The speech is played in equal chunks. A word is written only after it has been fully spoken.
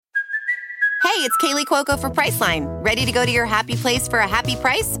Hey, it's Kaylee Cuoco for Priceline. Ready to go to your happy place for a happy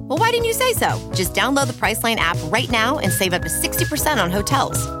price? Well, why didn't you say so? Just download the Priceline app right now and save up to 60% on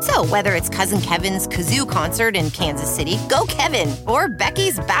hotels. So whether it's Cousin Kevin's Kazoo Concert in Kansas City, go Kevin, or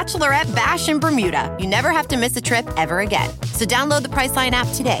Becky's Bachelorette Bash in Bermuda, you never have to miss a trip ever again. So download the Priceline app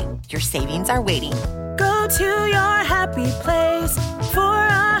today. Your savings are waiting. Go to your happy place for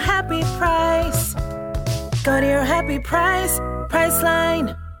a happy price. Go to your happy price,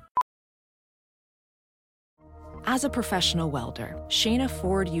 Priceline. As a professional welder, Shayna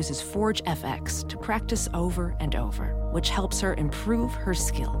Ford uses Forge FX to practice over and over, which helps her improve her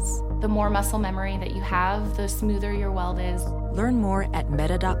skills. The more muscle memory that you have, the smoother your weld is. Learn more at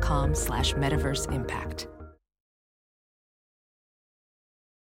meta.com/metaverse impact.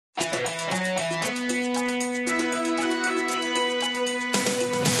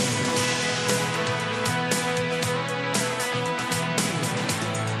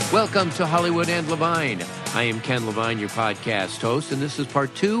 Welcome to Hollywood and Levine. I am Ken Levine, your podcast host, and this is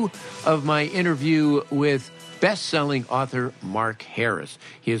part 2 of my interview with best-selling author Mark Harris.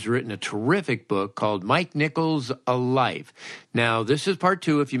 He has written a terrific book called Mike Nichols, A Life. Now, this is part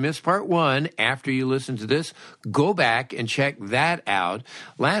 2. If you missed part 1, after you listen to this, go back and check that out.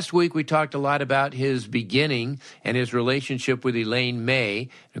 Last week, we talked a lot about his beginning and his relationship with Elaine May.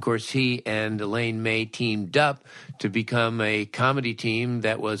 Of course, he and Elaine May teamed up to become a comedy team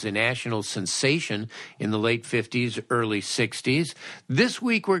that was a national sensation in the late 50s, early 60s. This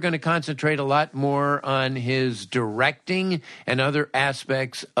week, we're going to concentrate a lot more on his directing and other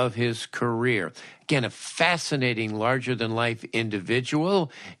aspects of his career. Again, a fascinating, larger-than-life individual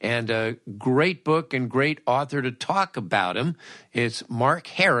and a great book and great author to talk about him. It's Mark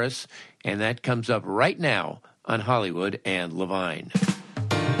Harris, and that comes up right now on Hollywood and Levine.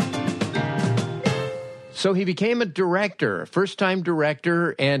 So he became a director, first-time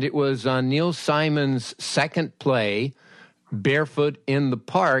director, and it was on Neil Simon's second play, Barefoot in the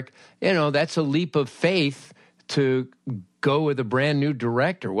Park. You know, that's a leap of faith to go with a brand-new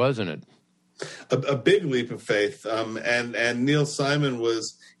director, wasn't it? A big leap of faith. And Neil Simon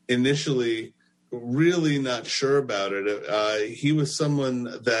was initially really not sure about it. He was someone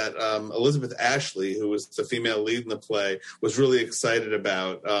that Elizabeth Ashley, who was the female lead in the play, was really excited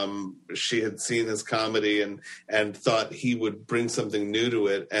about. She had seen his comedy and thought he would bring something new to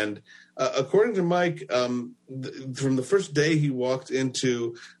it. And according to Mike, from the first day he walked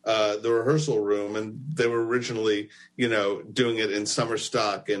into the rehearsal room, and they were originally, doing it in summer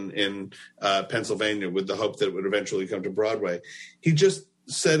stock in Pennsylvania with the hope that it would eventually come to Broadway, he just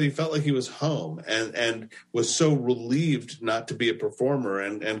said he felt like he was home and was so relieved not to be a performer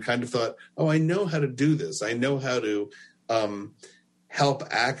and kind of thought, oh, I know how to do this. I know how to help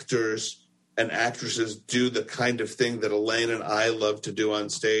actors and actresses do the kind of thing that Elaine and I love to do on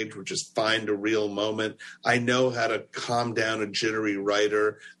stage, which is find a real moment. I know how to calm down a jittery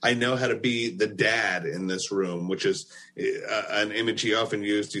writer. I know how to be the dad in this room, which is an image he often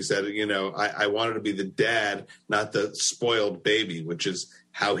used. He said, I wanted to be the dad, not the spoiled baby, which is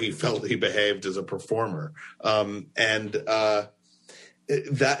how he felt he behaved as a performer.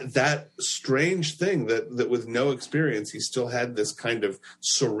 That strange thing that with no experience, he still had this kind of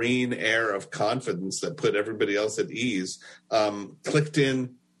serene air of confidence that put everybody else at ease, clicked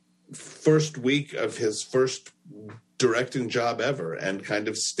in first week of his first directing job ever and kind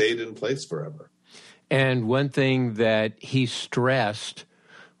of stayed in place forever. And one thing that he stressed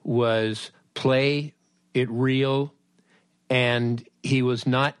was play it real, and he was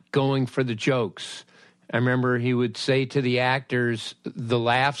not going for the jokes. I remember he would say to the actors, the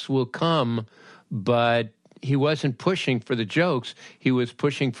laughs will come, but he wasn't pushing for the jokes. He was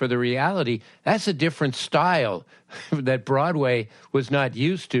pushing for the reality. That's a different style that Broadway was not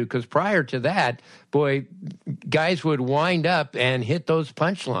used to, because prior to that, boy, guys would wind up and hit those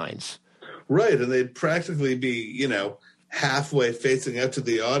punchlines. Right, and they'd practically be, halfway facing out to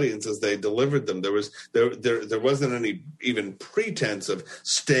the audience as they delivered them. There wasn't any even pretense of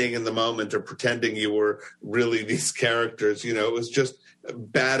staying in the moment or pretending you were really these characters. It was just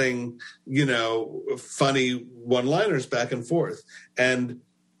batting, funny one-liners back and forth. And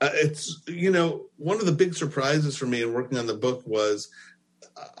it's, one of the big surprises for me in working on the book was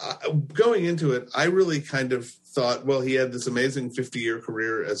going into it, I really kind of thought, well, he had this amazing 50-year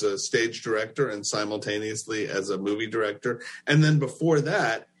career as a stage director and simultaneously as a movie director. And then before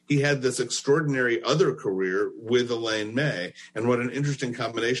that, he had this extraordinary other career with Elaine May. And what an interesting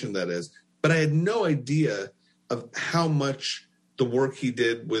combination that is. But I had no idea of how much the work he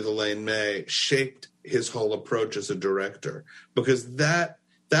did with Elaine May shaped his whole approach as a director. Because that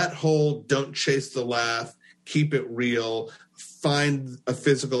whole don't chase the laugh, keep it real, find a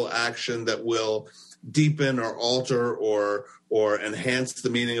physical action that will deepen or alter or enhance the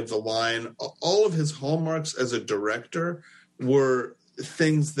meaning of the line. All of his hallmarks as a director were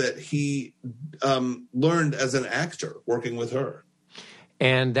things that he learned as an actor working with her.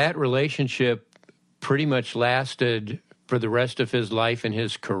 And that relationship pretty much lasted for the rest of his life and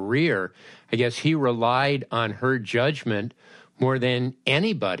his career. I guess he relied on her judgment more than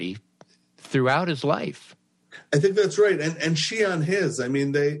anybody throughout his life. I think that's right. And she on his. I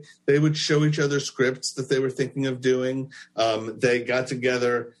mean, they would show each other scripts that they were thinking of doing. They got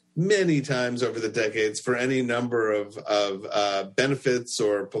together many times over the decades for any number of benefits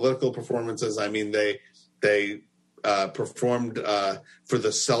or political performances. I mean, they performed for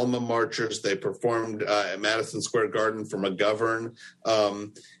the Selma marchers. They performed at Madison Square Garden for McGovern.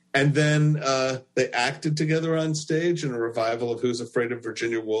 And then they acted together on stage in a revival of Who's Afraid of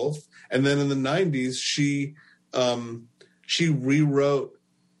Virginia Woolf. And then in the 90s, she rewrote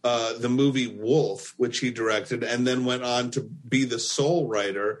the movie Wolf, which he directed, and then went on to be the sole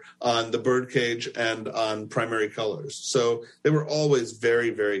writer on The Birdcage and on Primary Colors. So they were always very,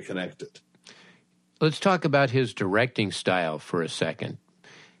 very connected. Let's talk about his directing style for a second,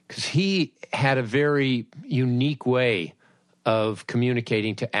 because he had a very unique way of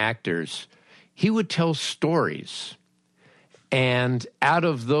communicating to actors. He would tell stories, and out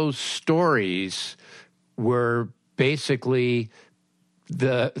of those stories were basically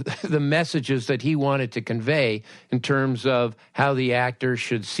the messages that he wanted to convey in terms of how the actor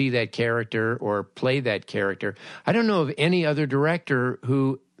should see that character or play that character. I don't know of any other director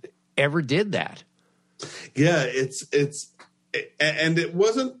who ever did that. Yeah, and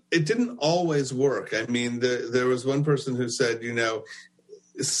it didn't always work. I mean, there was one person who said,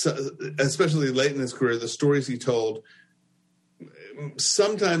 especially late in his career, the stories he told,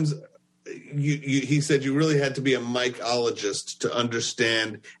 sometimes he said you really had to be a michologist to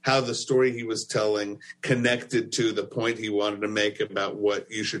understand how the story he was telling connected to the point he wanted to make about what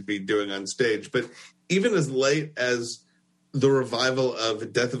you should be doing on stage. But even as late as the revival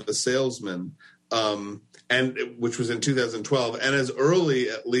of Death of a Salesman, and which was in 2012, and as early,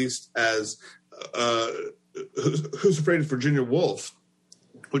 at least, as Who's Afraid of Virginia Woolf,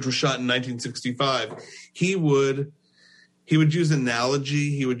 which was shot in 1965, he would use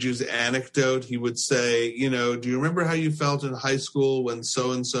analogy, he would use anecdote, he would say, do you remember how you felt in high school when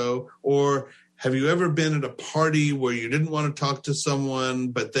so-and-so? Or have you ever been at a party where you didn't want to talk to someone,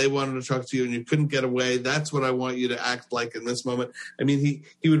 but they wanted to talk to you and you couldn't get away? That's what I want you to act like in this moment. I mean,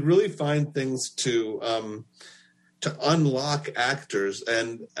 he would really find things to unlock actors.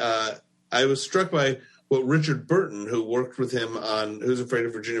 And I was struck by what Richard Burton, who worked with him on Who's Afraid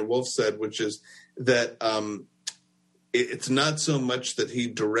of Virginia Woolf, said, which is that it's not so much that he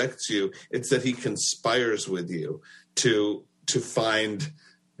directs you, it's that he conspires with you to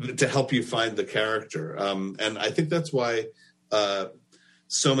help you find the character. And I think that's why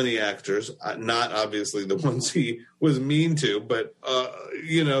so many actors, not obviously the ones he was mean to, but,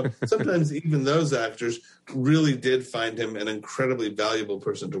 sometimes even those actors really did find him an incredibly valuable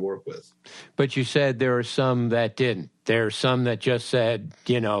person to work with. But you said there are some that didn't. There are some that just said,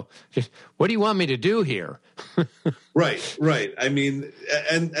 just, what do you want me to do here? Right. I mean,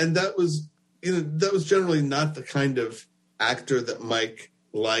 and that was generally not the kind of actor that Mike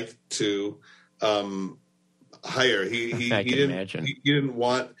liked to hire. He didn't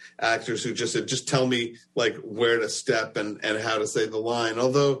want actors who just said, just tell me like where to step and how to say the line.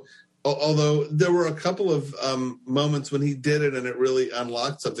 Although there were a couple of moments when he did it and it really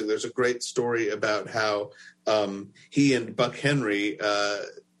unlocked something. There's a great story about how he and Buck Henry,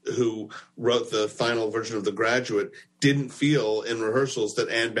 who wrote the final version of The Graduate, didn't feel in rehearsals that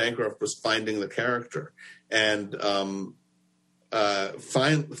Anne Bancroft was finding the character. And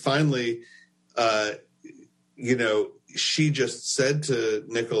finally, she just said to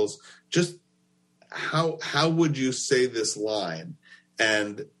Nichols, just how would you say this line?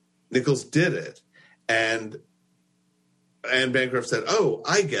 And Nichols did it. And Anne Bancroft said, oh,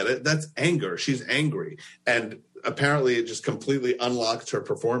 I get it. That's anger. She's angry. And apparently it just completely unlocked her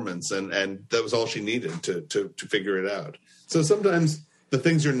performance. And that was all she needed to figure it out. So sometimes the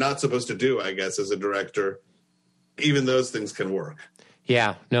things you're not supposed to do, I guess, as a director, even those things can work.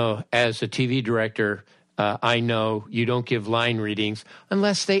 Yeah, no, as a TV director, I know you don't give line readings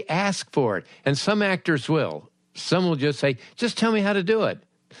unless they ask for it. And some actors will. Some will just say, just tell me how to do it.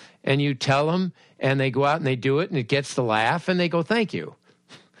 And you tell them, and they go out and they do it, and it gets the laugh, and they go, thank you.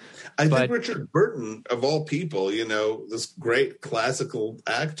 I think Richard Burton, of all people, this great classical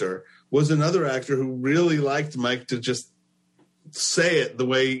actor, was another actor who really liked Mike to just say it the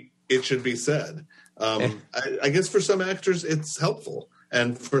way it should be said. I guess for some actors it's helpful,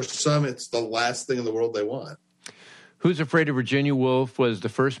 and for some it's the last thing in the world they want. Who's Afraid of Virginia Woolf was the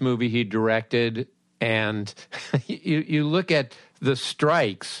first movie he directed, and you look at the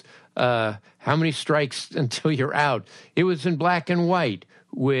strikes, how many strikes until you're out? It was in black and white,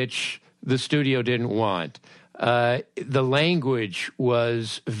 which the studio didn't want. The language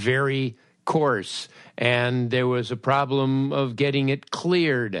was very coarse, and there was a problem of getting it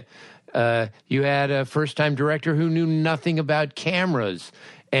cleared. You had a first-time director who knew nothing about cameras,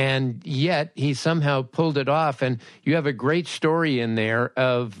 and yet he somehow pulled it off. And you have a great story in there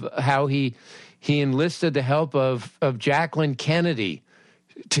of how he enlisted the help of Jacqueline Kennedy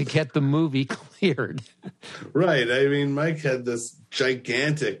to get the movie cleared. Right. I mean, Mike had this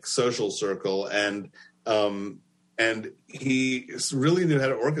gigantic social circle, and he really knew how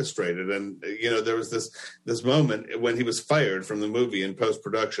to orchestrate it. And, there was this moment when he was fired from the movie in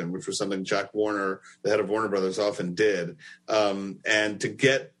post-production, which was something Jack Warner, the head of Warner Brothers, often did. And to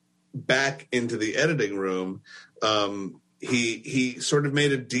get back into the editing room, he sort of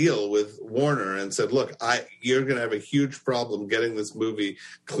made a deal with Warner and said, look, you're going to have a huge problem getting this movie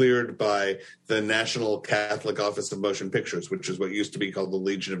cleared by the National Catholic Office of Motion Pictures, which is what used to be called the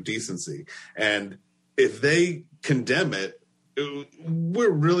Legion of Decency. And if they condemn it, we're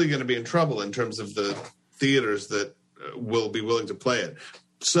really going to be in trouble in terms of the theaters that will be willing to play it.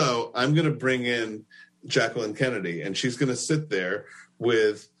 So I'm going to bring in Jacqueline Kennedy, and she's going to sit there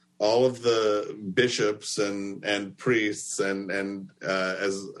with all of the bishops and priests and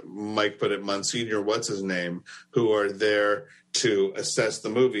as Mike put it, Monsignor what's-his-name, who are there to assess the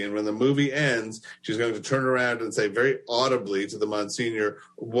movie. And when the movie ends, she's going to turn around and say very audibly to the Monsignor,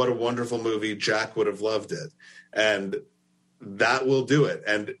 what a wonderful movie, Jack would have loved it. And that will do it.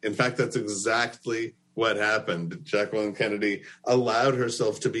 And in fact, that's exactly what happened. Jacqueline Kennedy allowed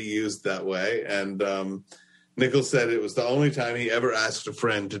herself to be used that way. And Nichols said it was the only time he ever asked a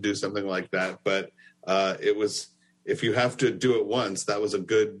friend to do something like that. But it was, if you have to do it once, that was a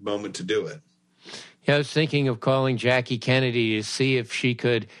good moment to do it. Yeah, I was thinking of calling Jackie Kennedy to see if she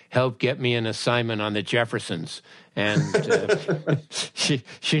could help get me an assignment on the Jeffersons. And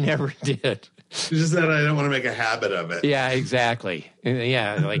she never did. She just said, I don't want to make a habit of it. Yeah, exactly.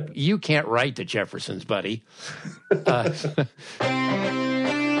 Yeah, like, you can't write the Jeffersons, buddy.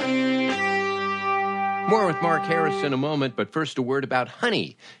 More with Mark Harris in a moment, but first a word about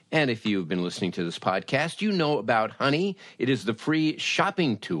Honey. And if you've been listening to this podcast, you know about Honey. It is the free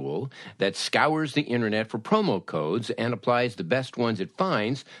shopping tool that scours the internet for promo codes and applies the best ones it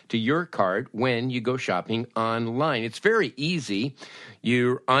finds to your cart when you go shopping online. It's very easy.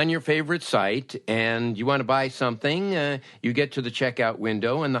 You're on your favorite site and you want to buy something. You get to the checkout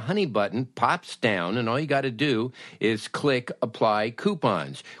window and the Honey button pops down, and all you got to do is click Apply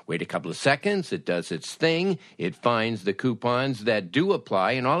Coupons. Wait a couple of seconds. It does its thing. It finds the coupons that do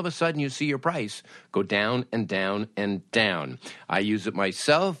apply, and all of a sudden you see your price go down and down and down. I use it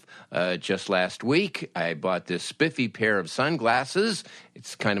myself. Just last week, I bought this spiffy pair of sunglasses.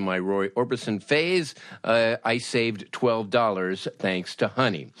 It's kind of my Roy Orbison phase. I saved $12 thanks to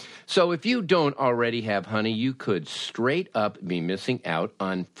Honey. So if you don't already have Honey, you could straight up be missing out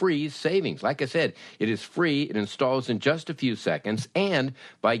on free savings. Like I said, it is free. It installs in just a few seconds. And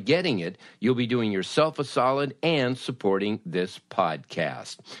by getting it, you'll be doing yourself a solid and supporting this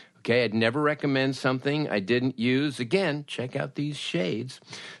podcast. Okay, I'd never recommend something I didn't use. Again, check out these shades.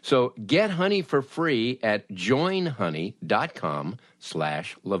 So get Honey for free at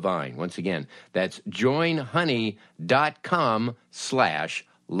joinhoney.com/Levine. Once again, that's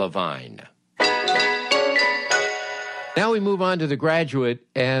joinhoney.com/Levine. Now we move on to The Graduate,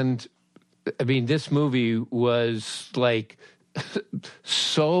 and I mean, this movie was like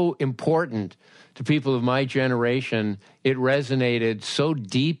so important to people of my generation. It resonated so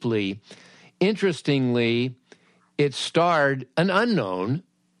deeply. Interestingly, it starred an unknown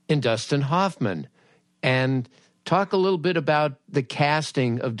in Dustin Hoffman. And talk a little bit about the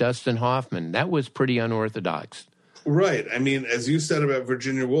casting of Dustin Hoffman. That was pretty unorthodox. Right. I mean, as you said about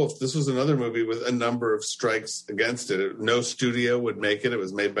Virginia Woolf, this was another movie with a number of strikes against it. No studio would make it. It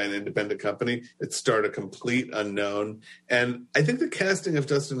was made by an independent company. It starred a complete unknown. And I think the casting of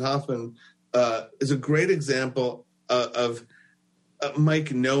Dustin Hoffman is a great example of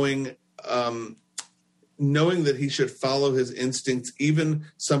Mike knowing that he should follow his instincts, even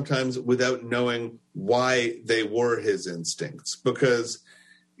sometimes without knowing why they were his instincts. Because,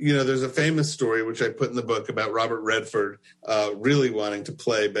 there's a famous story, which I put in the book, about Robert Redford really wanting to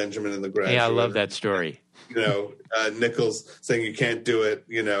play Benjamin in The Graduate. Yeah, I love that story. Nichols saying you can't do it.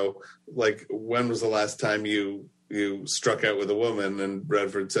 Like, when was the last time you you struck out with a woman, and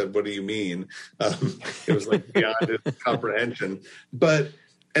Redford said, "What do you mean?" It was like beyond his comprehension.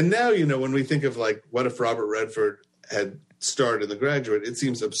 And now, when we think of like, what if Robert Redford had starred in The Graduate, it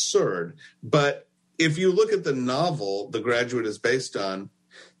seems absurd. But if you look at the novel The Graduate is based on,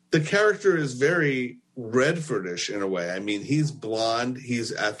 the character is very Redfordish in a way. I mean, he's blonde,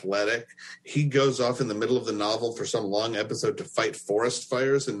 he's athletic. He goes off in the middle of the novel for some long episode to fight forest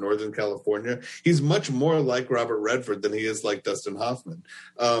fires in Northern California. He's much more like Robert Redford than he is like Dustin Hoffman.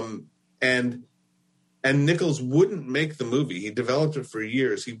 And Nichols wouldn't make the movie. He developed it for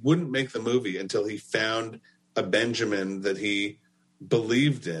years. He wouldn't make the movie until he found a Benjamin that he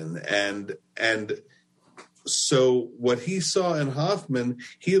believed in. And so what he saw in Hoffman,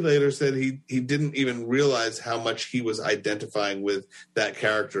 he later said he didn't even realize how much he was identifying with that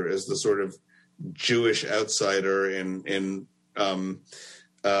character as the sort of Jewish outsider in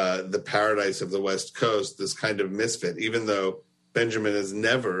the paradise of the West Coast, this kind of misfit, even though Benjamin is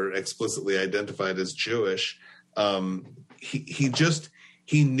never explicitly identified as Jewish.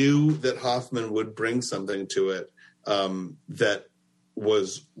 He knew that Hoffman would bring something to it that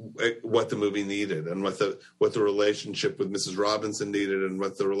was what the movie needed, and what the relationship with Mrs. Robinson needed, and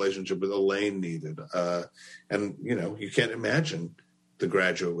what the relationship with Elaine needed. And you can't imagine The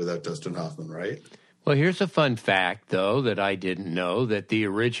Graduate without Dustin Hoffman, right? Well, here's a fun fact, though, that I didn't know, that the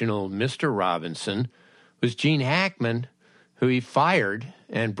original Mr. Robinson was Gene Hackman, who he fired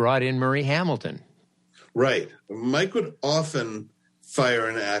and brought in Murray Hamilton. Right. Mike would often fire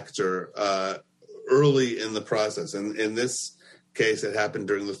an actor early in the process, and in this case, it happened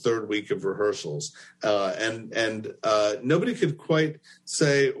during the third week of rehearsals, and nobody could quite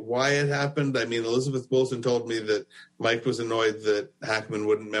say why it happened. I mean, Elizabeth Wilson told me that Mike was annoyed that Hackman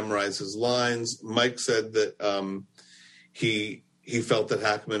wouldn't memorize his lines. Mike said that he felt that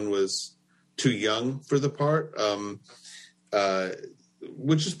Hackman was too young for the part,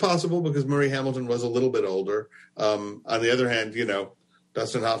 which is possible because Murray Hamilton was a little bit older. On the other hand,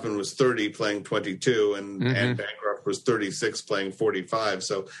 Dustin Hoffman was 30 playing 22, and Anne Bancroft was 36 playing 45.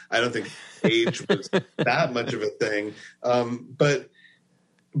 So I don't think age was that much of a thing. But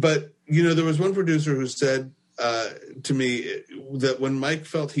there was one producer who said to me that when Mike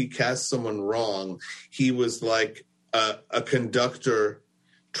felt he cast someone wrong, he was like a conductor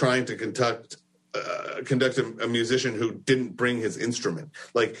trying to conduct a musician who didn't bring his instrument.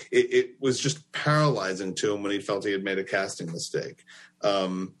 Like it was just paralyzing to him when he felt he had made a casting mistake.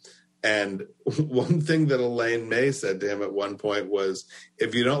 And one thing that Elaine May said to him at one point was,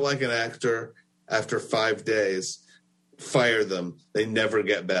 if you don't like an actor after 5 days, fire them. They never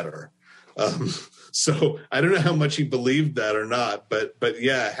get better. So I don't know how much he believed that or not, but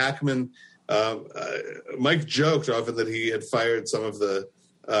yeah, Hackman, Mike joked often that he had fired some of the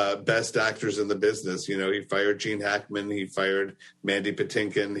best actors in the business. He fired Gene Hackman, he fired Mandy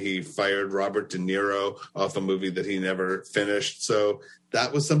Patinkin, he fired Robert De Niro off a movie that he never finished. So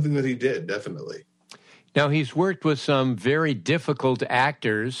that was something that he did, definitely. Now, he's worked with some very difficult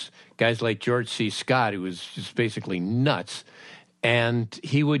actors, guys like George C. Scott, who was just basically nuts, and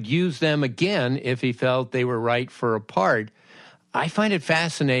he would use them again if he felt they were right for a part. I find it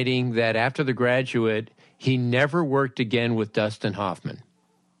fascinating that after The Graduate, he never worked again with Dustin Hoffman.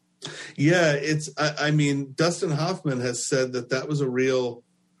 Yeah, I mean, Dustin Hoffman has said that was a real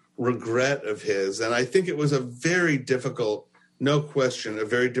regret of his. And I think it was a very difficult, no question, a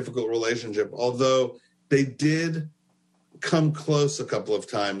very difficult relationship, although they did come close a couple of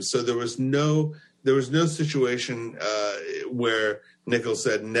times. So there was no situation where Nichols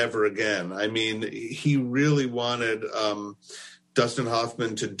said never again. I mean, he really wanted Dustin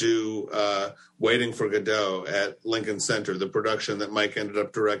Hoffman to do Waiting for Godot at Lincoln Center, the production that Mike ended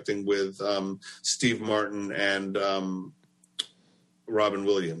up directing with Steve Martin and Robin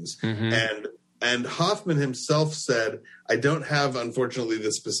Williams. Mm-hmm. And Hoffman himself said, I don't have, unfortunately,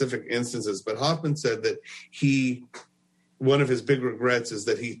 the specific instances, but Hoffman said that one of his big regrets is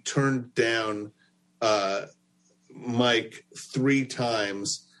that he turned down Mike 3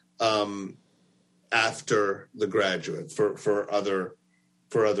 times after The Graduate for other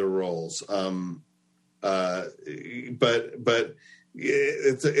roles. But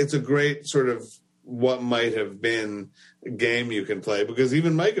it's a great sort of what might have been game you can play, because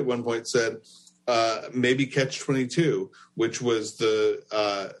even Mike at one point said maybe Catch-22, which was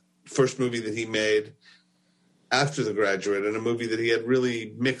the first movie that he made after The Graduate, and a movie that he had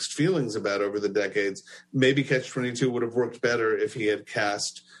really mixed feelings about over the decades. Maybe Catch-22 would have worked better if he had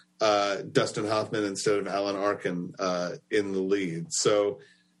cast Dustin Hoffman instead of Alan Arkin in the lead. So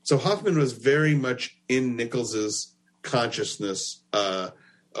Hoffman was very much in Nichols's consciousness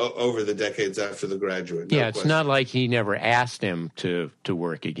over the decades after The Graduate. Yeah, it's not like he never asked him to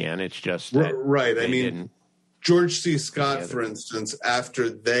work again. It's just that right. I mean, George C. Scott, together. for instance, after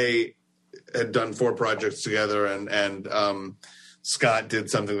they had done 4 projects together, and Scott did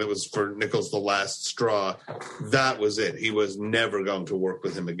something that was for Nichols the last straw. That was it. He was never going to work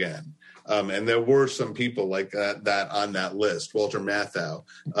with him again. And there were some people like that on that list, Walter Matthau,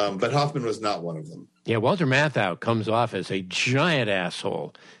 but Hoffman was not one of them. Yeah, Walter Matthau comes off as a giant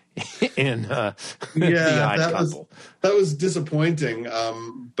asshole in The Odd Couple. That was disappointing,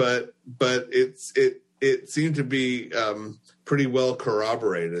 but it seemed to be pretty well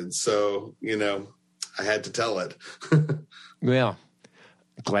corroborated. So, I had to tell it. Well,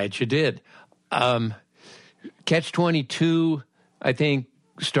 glad you did. Catch-22, I think,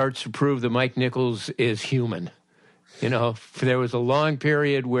 starts to prove that Mike Nichols is human. There was a long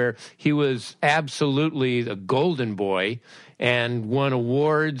period where he was absolutely the golden boy and won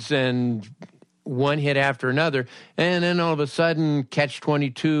awards and one hit after another. And then all of a sudden,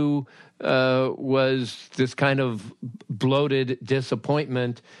 Catch-22 was this kind of bloated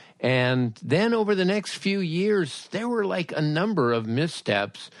disappointment. And then over the next few years, there were like a number of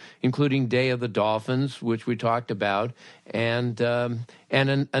missteps, including Day of the Dolphins, which we talked about, and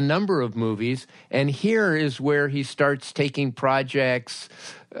a number of movies. And here is where he starts taking projects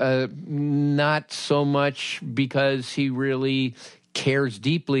not so much because he really cares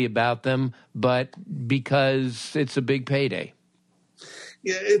deeply about them, but because it's a big payday.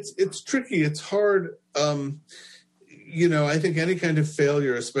 Yeah, it's tricky. It's hard. I think any kind of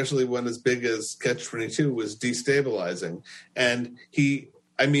failure, especially one as big as Catch-22, was destabilizing. And the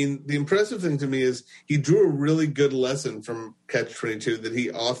impressive thing to me is he drew a really good lesson from Catch-22 that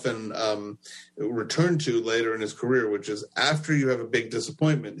he often returned to later in his career, which is after you have a big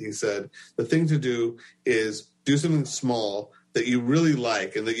disappointment, he said, the thing to do is do something small that you really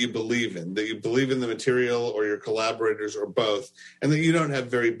like and that you believe in the material or your collaborators or both, and that you don't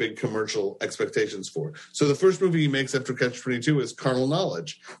have very big commercial expectations for. So the first movie he makes after Catch-22 is Carnal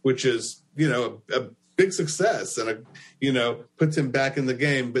Knowledge, which is, a big success and, puts him back in the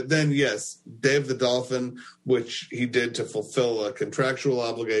game. But then, yes, Day of the Dolphin, which he did to fulfill a contractual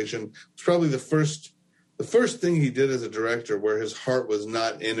obligation, was probably the first thing he did as a director where his heart was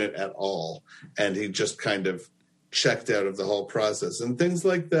not in it at all. And he just kind of checked out of the whole process. And things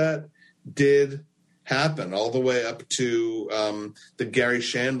like that did happen all the way up to the Gary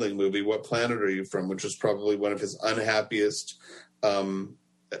Shandling movie, What Planet Are You From?, which was probably one of his unhappiest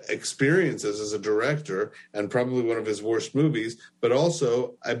experiences as a director and probably one of his worst movies, but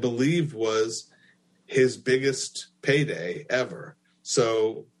also, I believe, was his biggest payday ever.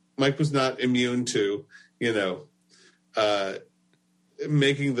 So Mike was not immune to,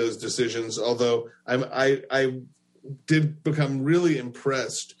 making those decisions, although I did become really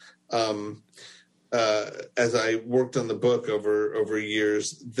impressed as I worked on the book over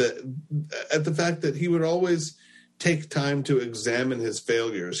years at the fact that he would always take time to examine his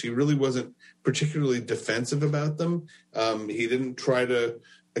failures. He really wasn't particularly defensive about them. He didn't try to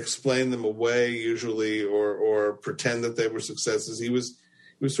explain them away usually or pretend that they were successes. He was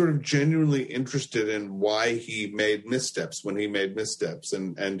sort of genuinely interested in why he made missteps when he made missteps,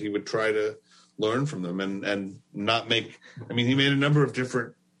 and he would try to learn from them and not make. He made a number of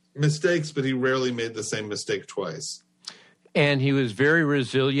different mistakes, but he rarely made the same mistake twice. And he was very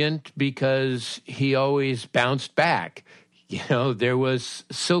resilient because he always bounced back. There was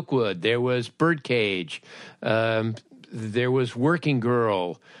Silkwood, there was Birdcage, there was Working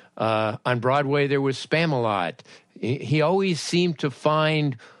Girl. On Broadway, there was Spamalot. He always seemed to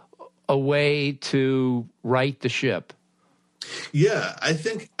find a way to right the ship. Yeah, I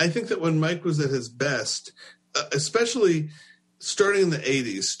think that when Mike was at his best, especially starting in the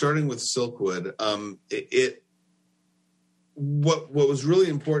 80s, starting with Silkwood, what was really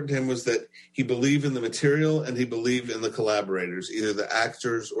important to him was that he believed in the material and he believed in the collaborators, either the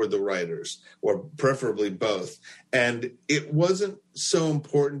actors or the writers, or preferably both. And it wasn't so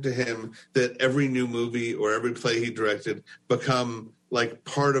important to him that every new movie or every play he directed become like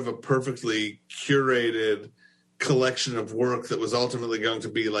part of a perfectly curated collection of work that was ultimately going to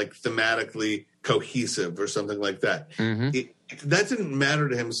be like thematically cohesive or something like that. Mm-hmm. That didn't matter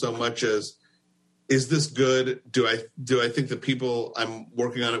to him so much as, is this good? Do I think the people I'm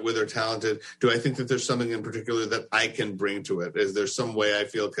working on it with are talented? Do I think that there's something in particular that I can bring to it? Is there some way I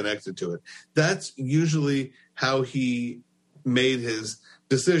feel connected to it? That's usually how he made his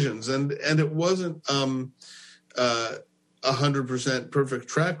decisions. And it wasn't, 100% perfect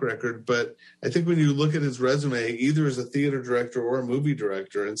track record, but I think when you look at his resume, either as a theater director or a movie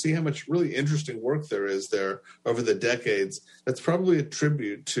director, and see how much really interesting work there is there over the decades, that's probably a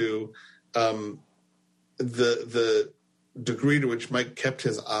tribute to the degree to which Mike kept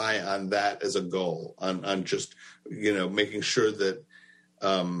his eye on that as a goal, on just, making sure that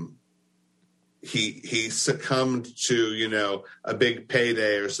he succumbed to, a big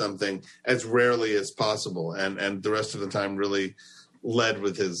payday or something as rarely as possible. And the rest of the time really led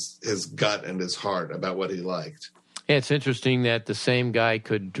with his gut and his heart about what he liked. Yeah, it's interesting that the same guy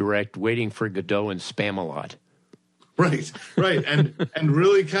could direct Waiting for Godot and Spamalot. Right. And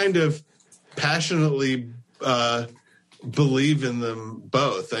really kind of passionately believe in them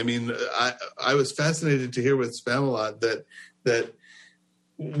both. I mean, I was fascinated to hear with Spamalot that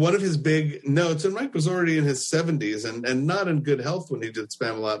one of his big notes, and Mike was already in his 70s and not in good health when he did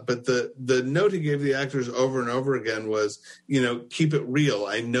Spamalot, but the note he gave the actors over and over again was, keep it real.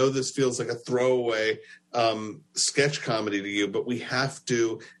 I know this feels like a throwaway sketch comedy to you, but we have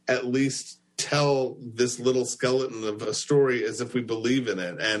to at least tell this little skeleton of a story as if we believe in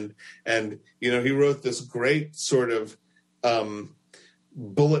it. And he wrote this great sort of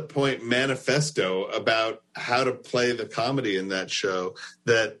bullet point manifesto about how to play the comedy in that show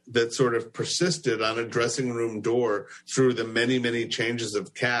that sort of persisted on a dressing room door through the many, many changes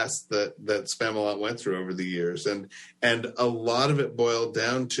of cast that Spamalot went through over the years. And a lot of it boiled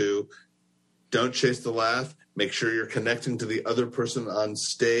down to, don't chase the laugh, make sure you're connecting to the other person on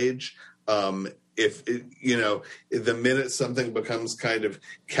stage. If the minute something becomes kind of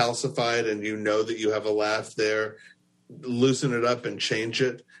calcified and that you have a laugh there, loosen it up and change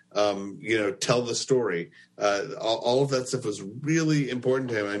it. Tell the story. All of that stuff was really important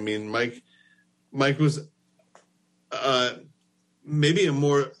to him. I mean, Mike was maybe a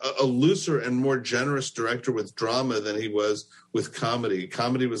looser and more generous director with drama than he was with comedy.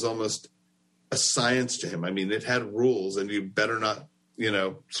 Comedy was almost a science to him. I mean, it had rules, and you better not,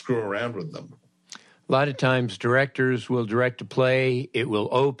 screw around with them. A lot of times directors will direct a play, it will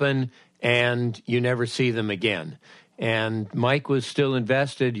open, and you never see them again. And Mike was still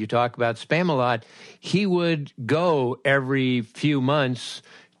invested. You talk about Spamalot. He would go every few months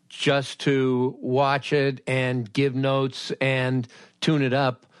just to watch it and give notes and tune it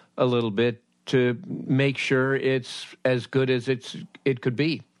up a little bit to make sure it's as good as it could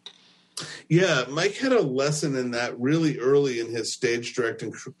be. Yeah, Mike had a lesson in that really early in his stage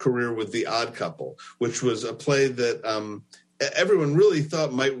directing career with The Odd Couple, which was a play that everyone really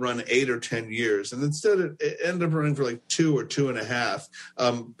thought might run 8 or 10 years. And instead it ended up running for like 2 or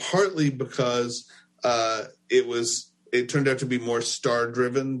 2.5, partly because it turned out to be more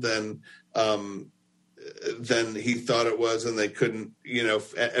star-driven than he thought it was, and they couldn't,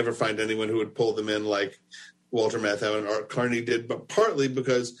 ever find anyone who would pull them in like Walter Matthau and Art Carney did, but partly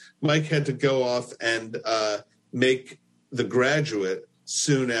because Mike had to go off and make The Graduate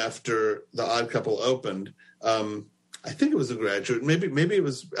soon after The Odd Couple opened. I think it was The Graduate. Maybe it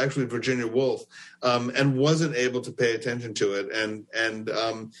was actually Virginia Woolf, and wasn't able to pay attention to it, and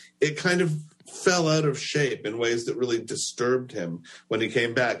it kind of fell out of shape in ways that really disturbed him when he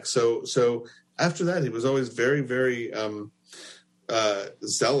came back. So after that, he was always very, very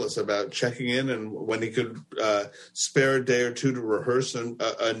zealous about checking in, and when he could spare a day or two to rehearse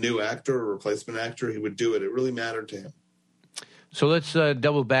a new actor or replacement actor, he would do it. It really mattered to him. So let's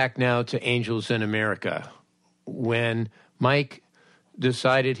double back now to Angels in America. When Mike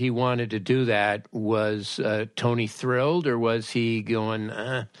decided he wanted to do that, was Tony thrilled, or was he going,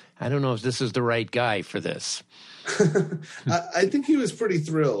 I don't know if this is the right guy for this? I think he was pretty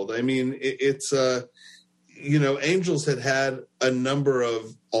thrilled. I mean, it's Angels had a number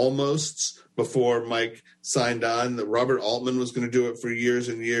of almosts before Mike signed on. That Robert Altman was going to do it for years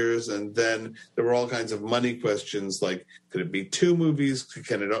and years, and then there were all kinds of money questions like, could it be 2 movies?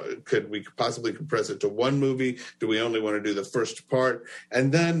 Could we possibly compress it to 1 movie? Do we only want to do the first part?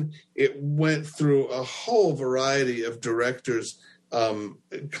 And then it went through a whole variety of directors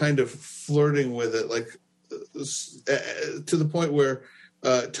kind of flirting with it, like to the point where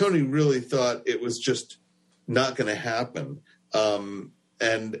Tony really thought it was just not going to happen. Then,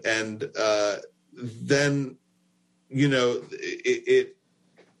 it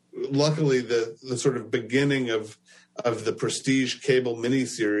luckily the sort of beginning of the prestige cable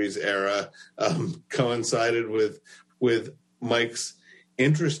miniseries era coincided with Mike's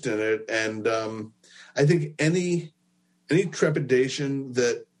interest in it. And I think any trepidation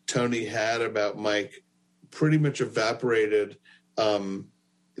that Tony had about Mike pretty much evaporated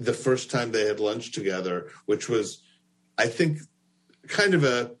the first time they had lunch together, which was, I think, kind of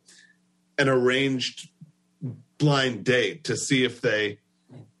an arranged blind date to see if they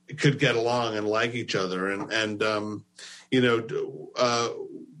could get along and like each other.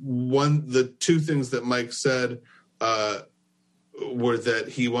 The two things that Mike said were that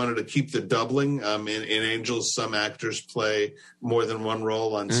he wanted to keep the doubling. In Angels, some actors play more than one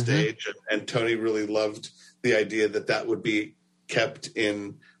role on stage, and Tony really loved the idea that would be kept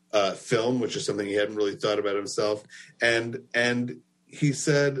in film, which is something he hadn't really thought about himself. And he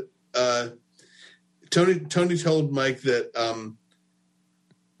said, Tony told Mike that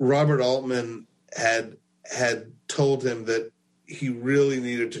Robert Altman had told him that he really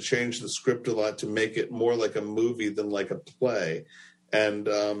needed to change the script a lot to make it more like a movie than like a play. And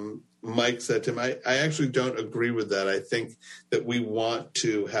Mike said to him, I actually don't agree with that. I think that we want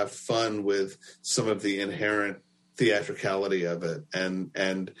to have fun with some of the inherent theatricality of it. And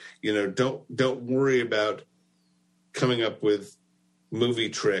don't worry about coming up with movie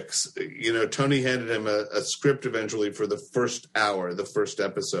tricks. Tony handed him a script eventually for the first hour, the first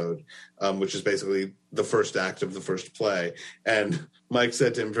episode, which is basically the first act of the first play. And Mike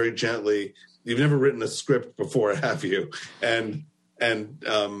said to him very gently, "You've never written a script before, have you?" And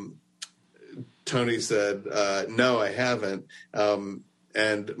Tony said, "No, I haven't."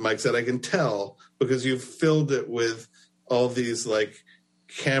 And Mike said, "I can tell because you've filled it with all these like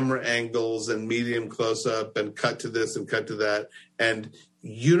camera angles and medium close up and cut to this and cut to that. And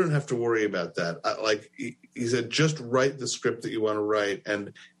you don't have to worry about that." He said, "Just write the script that you want to write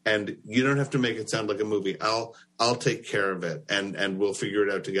and you don't have to make it sound like a movie. I'll take care of it and we'll figure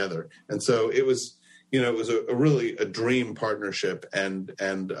it out together." And so it was, it was a really a dream partnership and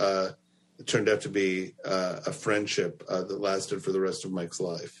it turned out to be a friendship that lasted for the rest of Mike's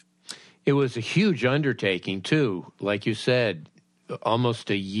life. It was a huge undertaking too. Like you said, almost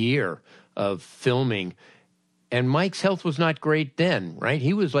a year of filming. And Mike's health was not great then, right?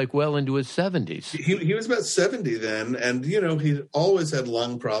 He was like well into his 70s. He was about 70 then. And, he'd always had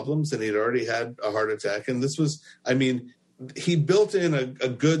lung problems and he'd already had a heart attack. And this was, he built in a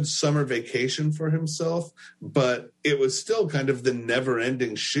good summer vacation for himself, but it was still kind of the never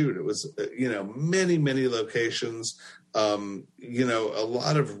ending shoot. It was, many, many locations, a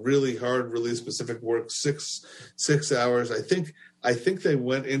lot of really hard, really specific work, six hours. I think they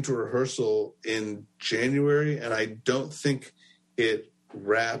went into rehearsal in January, and I don't think it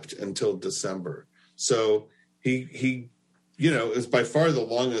wrapped until December. So he it was by far the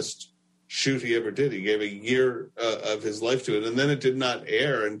longest shoot he ever did. He gave a year of his life to it, and then it did not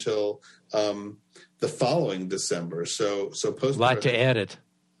air until the following December. So post a lot to edit,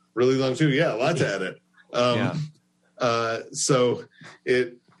 really long too. Yeah, a lot to edit. So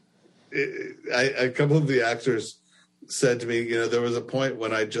a couple of the actors said to me, there was a point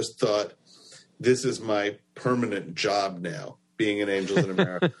when I just thought, this is my permanent job now, being in Angels in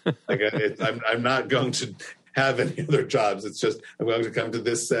America. I'm not going to have any other jobs. It's just, I'm going to come to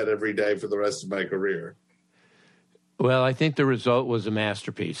this set every day for the rest of my career. Well, I think the result was a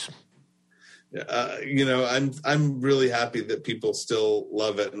masterpiece. I'm really happy that people still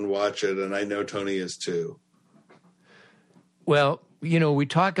love it and watch it. And I know Tony is too. Well, we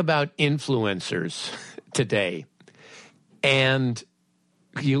talk about influencers today. And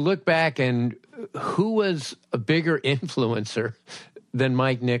you look back and who was a bigger influencer than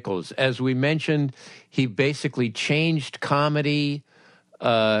Mike Nichols? As we mentioned, he basically changed comedy,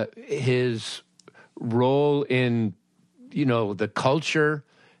 his role in, the culture,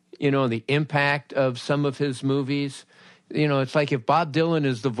 the impact of some of his movies. It's like if Bob Dylan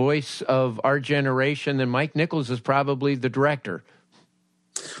is the voice of our generation, then Mike Nichols is probably the director.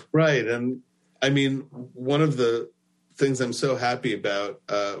 Right. And one of the things I'm so happy about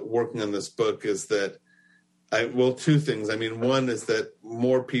working on this book is that two things. One is that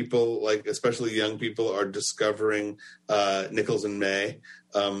more people, especially young people, are discovering Nichols and May,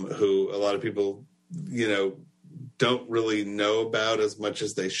 who a lot of people, don't really know about as much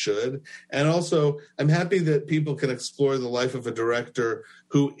as they should. And also, I'm happy that people can explore the life of a director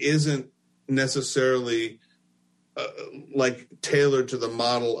who isn't necessarily tailored to the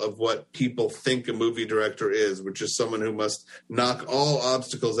model of what people think a movie director is, which is someone who must knock all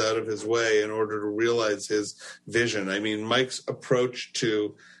obstacles out of his way in order to realize his vision. Mike's approach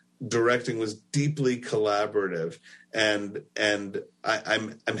to directing was deeply collaborative, and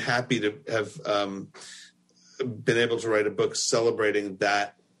I'm happy to have been able to write a book celebrating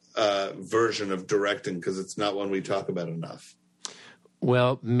that version of directing, because it's not one we talk about enough.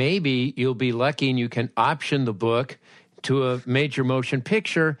 Well, maybe you'll be lucky and you can option the book to a major motion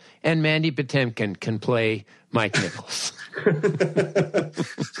picture, and Mandy Patinkin can play Mike Nichols.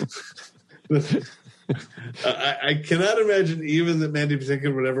 I cannot imagine even that Mandy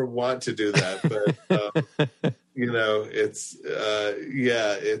Patinkin would ever want to do that. But, it's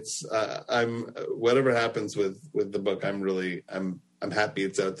I'm whatever happens with the book, I'm happy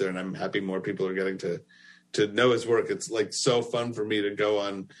it's out there, and I'm happy more people are getting to know his work. It's like so fun for me to go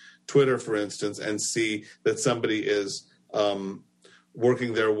on Twitter, for instance, and see that somebody is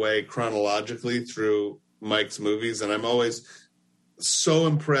working their way chronologically through Mike's movies, and I'm always so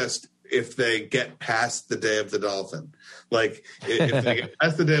impressed if they get past The Day of the Dolphin. Like, if they get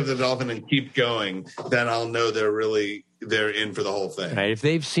past The Day of the Dolphin and keep going, then I'll know they're in for the whole thing. Right. If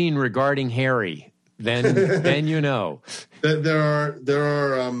they've seen Regarding Harry, then you know. There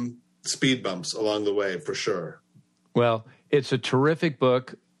are speed bumps along the way, for sure. Well, it's a terrific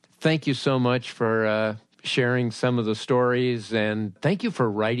book. Thank you so much for sharing some of the stories, and thank you for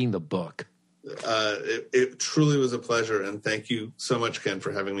writing the book. It truly was a pleasure, and thank you so much, Ken,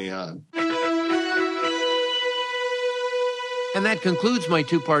 for having me on. And that concludes my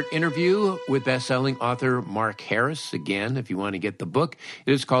two-part interview with best-selling author Mark Harris. Again, if you want to get the book,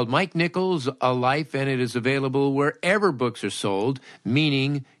 it is called Mike Nichols, A Life, and it is available wherever books are sold,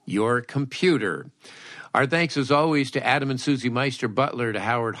 meaning your computer. Our thanks, as always, to Adam and Susie Meister Butler, to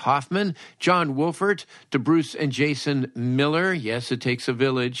Howard Hoffman, John Wolfert, to Bruce and Jason Miller. Yes, it takes a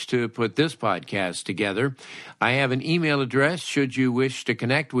village to put this podcast together. I have an email address, should you wish to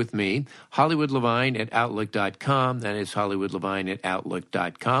connect with me, HollywoodLevine@Outlook.com. That is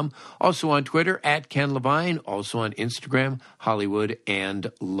HollywoodLevine@Outlook.com. Also on Twitter, @Ken Levine. Also on Instagram, Hollywood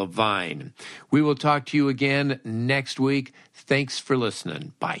and Levine. We will talk to you again next week. Thanks for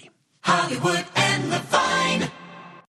listening. Bye. Hollywood and Levine.